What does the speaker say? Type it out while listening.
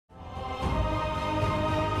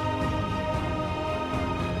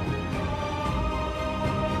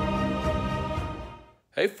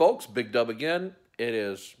Hey folks, Big Dub again. It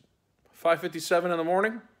is 5:57 in the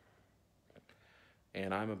morning,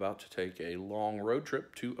 and I'm about to take a long road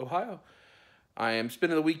trip to Ohio. I am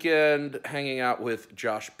spending the weekend hanging out with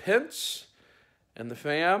Josh Pence and the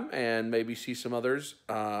fam, and maybe see some others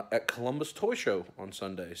at Columbus Toy Show on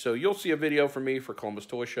Sunday. So you'll see a video from me for Columbus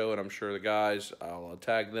Toy Show, and I'm sure the guys, I'll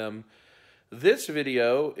tag them. This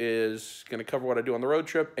video is going to cover what I do on the road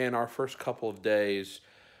trip and our first couple of days.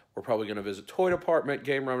 We're probably going to visit Toy Department,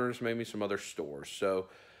 Game Runners, maybe some other stores. So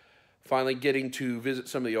finally getting to visit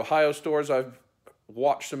some of the Ohio stores I've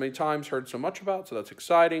watched so many times, heard so much about, so that's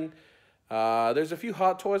exciting. There's a few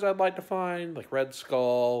hot toys I'd like to find, like Red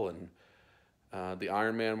Skull and the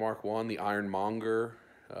Iron Man Mark I, the Ironmonger,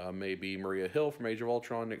 maybe Maria Hill from Age of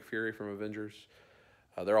Ultron, Nick Fury from Avengers.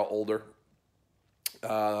 They're all older.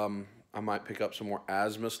 I might pick up some more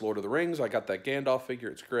Asmus, Lord of the Rings. I got that Gandalf figure.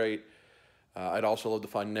 It's great. I'd also love to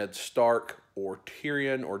find Ned Stark or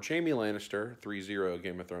Tyrion or Jaime Lannister, 3-0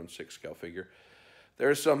 Game of Thrones 6-scale figure.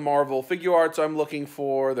 There's some Marvel figure arts I'm looking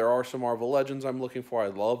for. There are some Marvel Legends I'm looking for.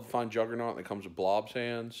 I'd love to find Juggernaut that comes with Blob's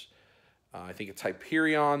hands. I think it's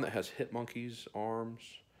Hyperion that has Hitmonkey's arms.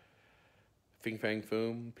 Fing Fang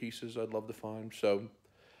Foom pieces I'd love to find. So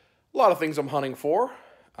a lot of things I'm hunting for.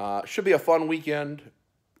 Should be a fun weekend.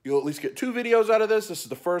 You'll at least get 2 videos out of this. This is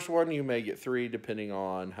the first one. You may get 3 depending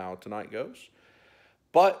on how tonight goes.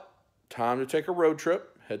 But time to take a road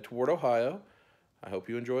trip, head toward Ohio. I hope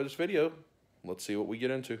you enjoy this video. Let's see what we get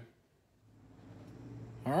into.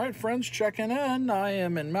 All right, friends, checking in. I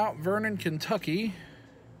am in Mount Vernon, Kentucky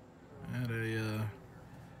at a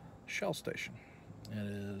Shell station. It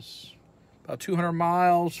is about 200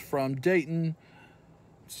 miles from Dayton.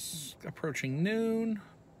 It's approaching noon.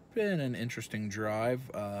 Been an interesting drive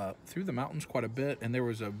through the mountains quite a bit, and there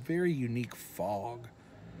was a very unique fog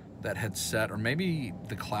that had set, or maybe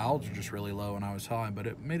the clouds were just really low and I was high, but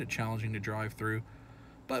it made it challenging to drive through.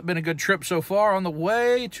 But been a good trip so far. On the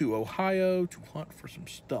way to Ohio to hunt for some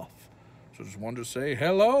stuff. So just wanted to say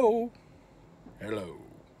hello. Hello.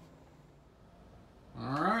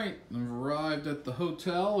 All right, I've arrived at the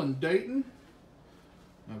hotel in Dayton.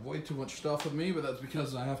 I have way too much stuff with me, but that's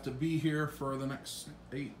because I have to be here for the next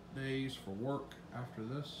 8 days for work after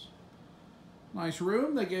this. Nice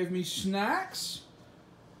room. They gave me snacks,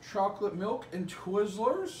 chocolate milk, and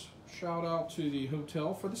Twizzlers. Shout out to the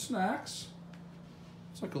hotel for the snacks.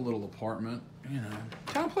 It's like a little apartment, you know.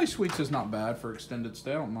 Town Place Suites is not bad for extended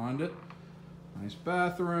stay. I don't mind it. Nice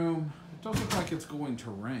bathroom. It does look like it's going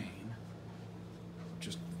to rain.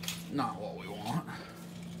 Just not what we want.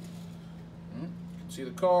 See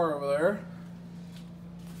the car over there.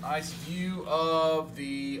 Nice view of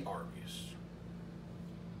the Arby's.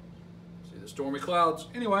 See the stormy clouds.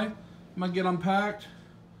 Anyway, I'm gonna get unpacked.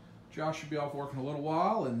 Josh should be off work in a little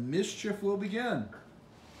while, and mischief will begin.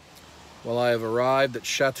 Well, I have arrived at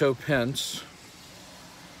Chateau Pence.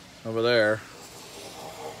 Over there.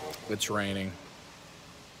 It's raining.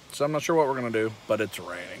 So I'm not sure what we're gonna do, but it's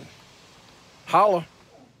raining. Holla.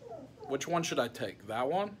 Which one should I take? That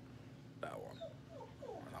one? That one.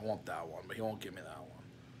 I want that one, but he won't give me that one.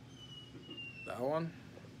 That one?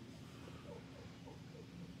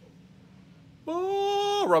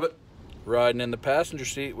 Oh, rub it. Riding in the passenger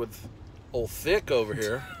seat with old Thick over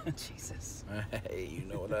here. Jesus. Hey,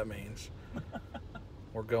 you know what that means.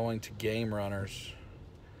 We're going to Game Runners.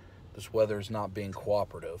 This weather is not being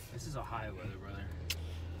cooperative. This is Ohio weather, brother.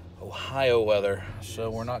 Ohio weather. So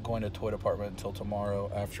we're not going to Toy Department until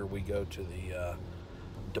tomorrow after we go to the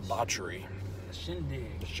debauchery. The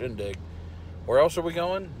shindig. The shindig. Where else are we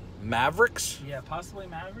going? Mavericks? Yeah, possibly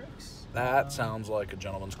Mavericks. That sounds like a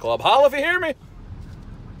gentleman's club. Holla if you hear me.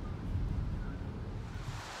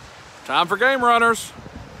 Time for Game Runners.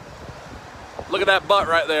 Look at that butt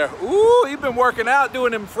right there. Ooh, he's been working out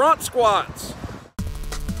doing them front squats.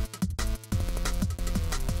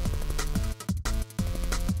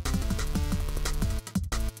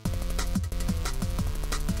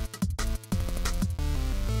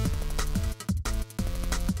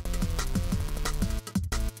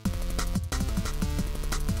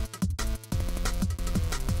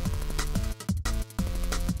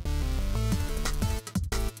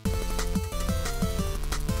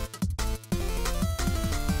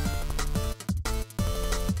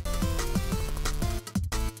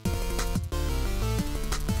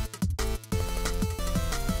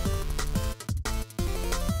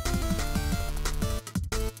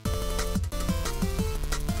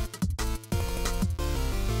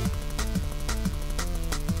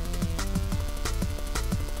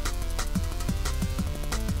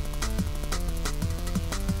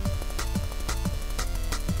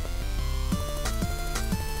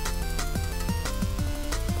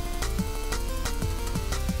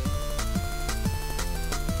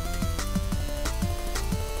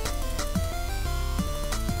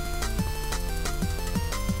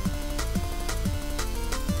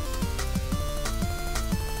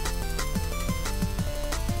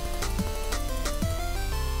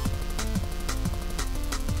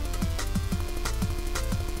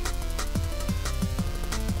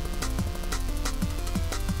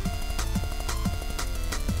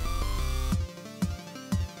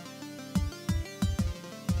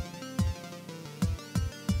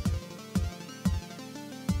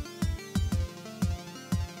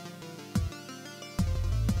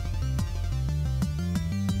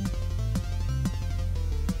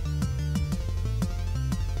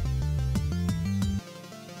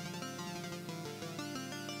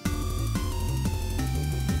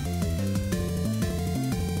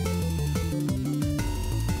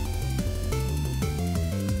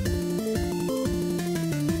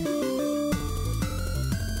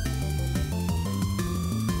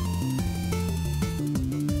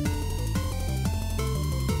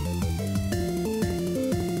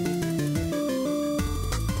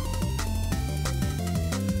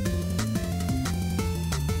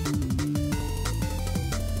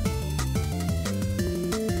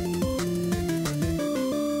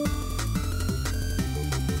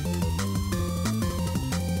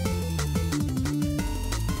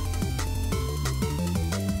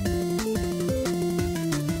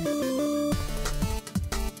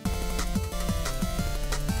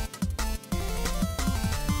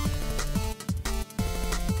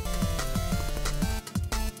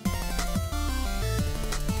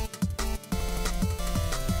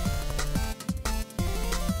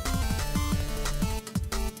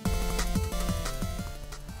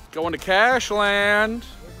 Going to Cashland.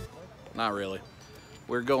 Not really.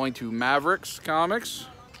 We're going to Mavericks Comics.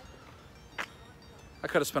 I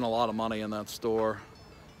could have spent a lot of money in that store.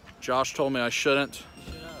 Josh told me I shouldn't.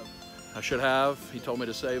 I should have. He told me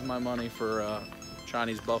to save my money for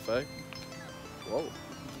Chinese buffet. Whoa.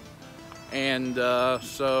 And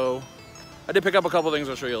so I did pick up a couple things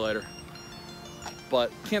I'll show you later.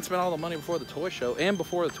 But can't spend all the money before the toy show and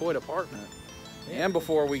before the toy department. And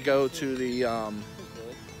before we go to the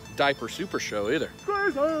diaper super show either.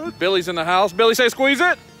 Squeeze it! Billy's in the house. Billy, say squeeze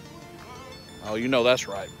it! Oh, you know that's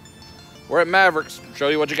right. We're at Mavericks. Show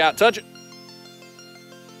you what you got. Touch it.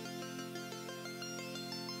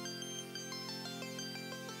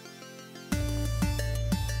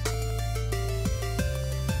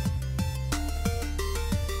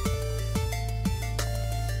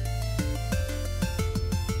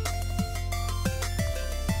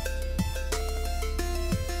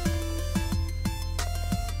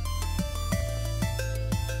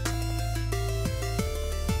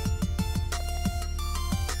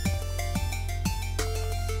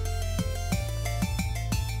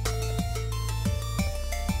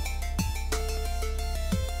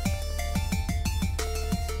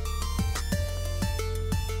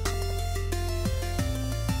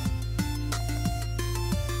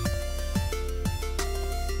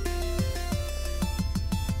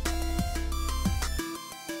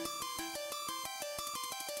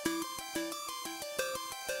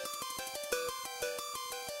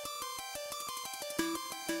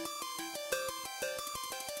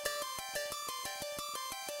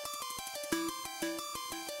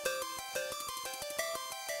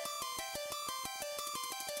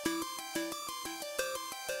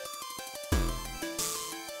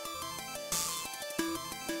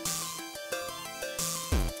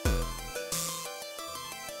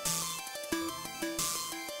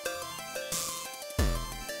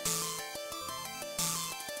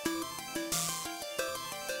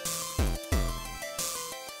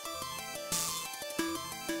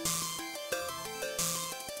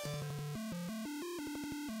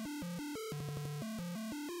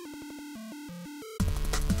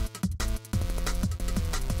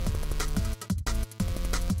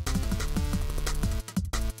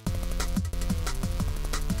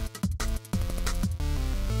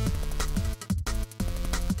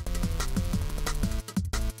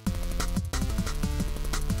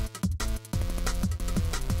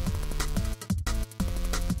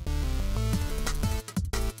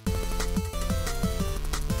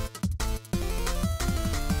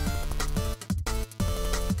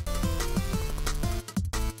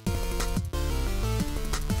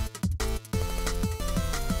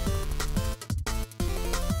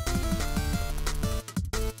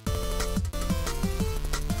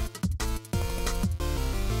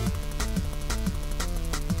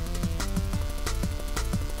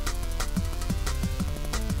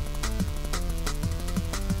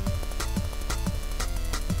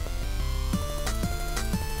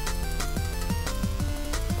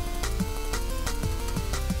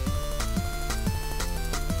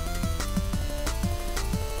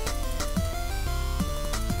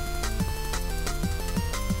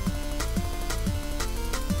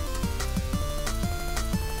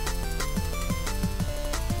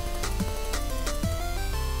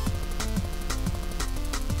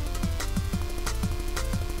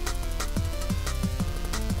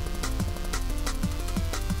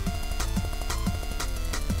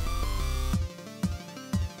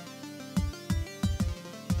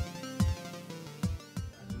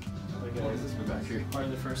 Are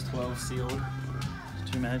the first 12 sealed?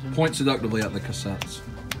 Could you imagine? Point seductively at the cassettes.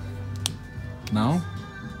 No?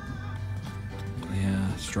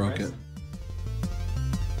 Yeah, stroke it.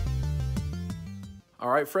 All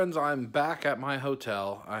right, friends, I'm back at my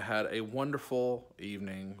hotel. I had a wonderful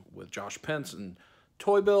evening with Josh Pence and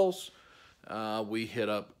Toy Bills. We hit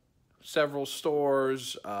up several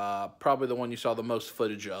stores. Probably the one you saw the most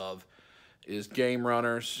footage of is Game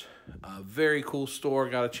Runners. Very cool store.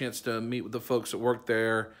 Got a chance to meet with the folks that work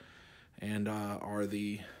there and are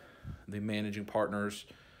the managing partners.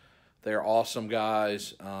 They're awesome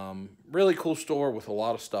guys. Really cool store with a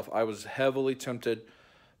lot of stuff. I was heavily tempted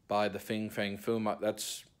by the Fing Fang Foom.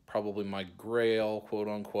 That's probably my grail, quote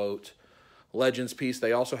unquote, Legends piece.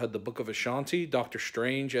 They also had the Book of Ashanti, Doctor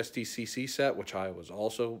Strange SDCC set, which I was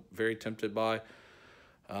also very tempted by.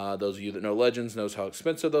 Those of you that know Legends knows how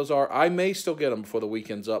expensive those are. I may still get them before the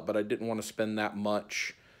weekend's up, but I didn't want to spend that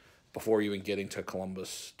much before even getting to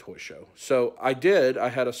Columbus Toy Show. So I did. I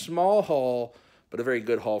had a small haul, but a very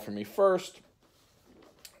good haul for me. First,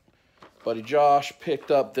 buddy Josh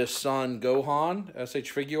picked up this Son Gohan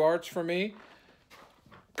SH Figure Arts for me.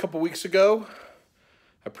 a couple weeks ago.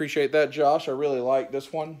 I appreciate that, Josh. I really like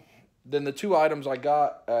this one. Then the two items I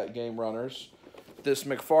got at Game Runners, this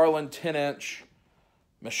McFarlane 10-inch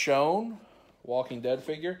Michonne Walking Dead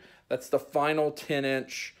figure. That's the final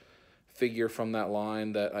 10-inch figure from that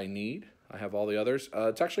line that I need. I have all the others.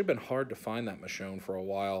 It's actually been hard to find that Michonne for a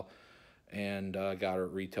while, and got her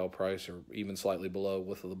at retail price or even slightly below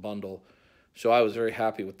with the bundle. So I was very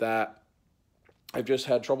happy with that. I've just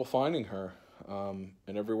had trouble finding her, and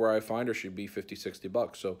everywhere I find her, she'd be $50,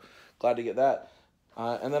 $60. So glad to get that.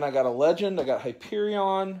 And then I got a Legend. I got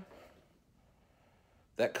Hyperion.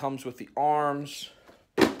 That comes with the arms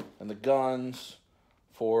and the guns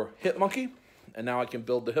for Hitmonkey. And now I can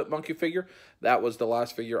build the Hitmonkey figure. That was the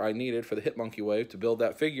last figure I needed for the Hitmonkey wave to build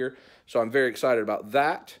that figure. So I'm very excited about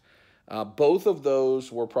that. Both of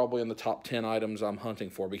those were probably in the top 10 items I'm hunting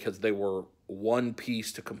for because they were one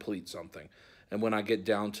piece to complete something. And when I get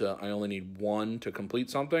down to I only need one to complete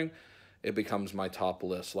something, it becomes my top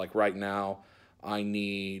list. Like right now, I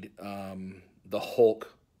need the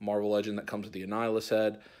Hulk Marvel Legend that comes with the Annihilus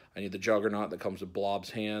head. I need the Juggernaut that comes with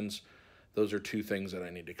Blob's hands. Those are two things that I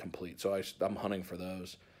need to complete, so I'm hunting for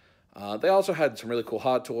those. They also had some really cool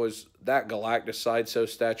Hot Toys. That Galactus Sideshow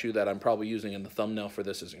statue that I'm probably using in the thumbnail for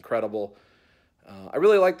this is incredible. I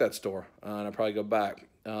really like that store, and I'll probably go back.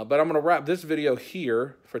 But I'm going to wrap this video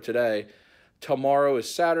here for today. Tomorrow is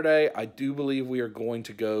Saturday. I do believe we are going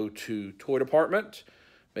to go to Toy Department,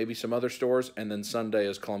 maybe some other stores, and then Sunday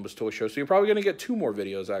is Columbus Toy Show. So you're probably going to get 2 more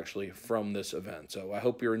videos, actually, from this event. So I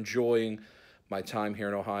hope you're enjoying my time here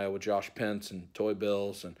in Ohio with Josh Pence and Toy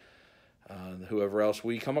Bills and whoever else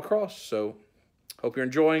we come across. So hope you're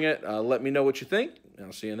enjoying it. Let me know what you think, and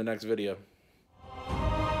I'll see you in the next video.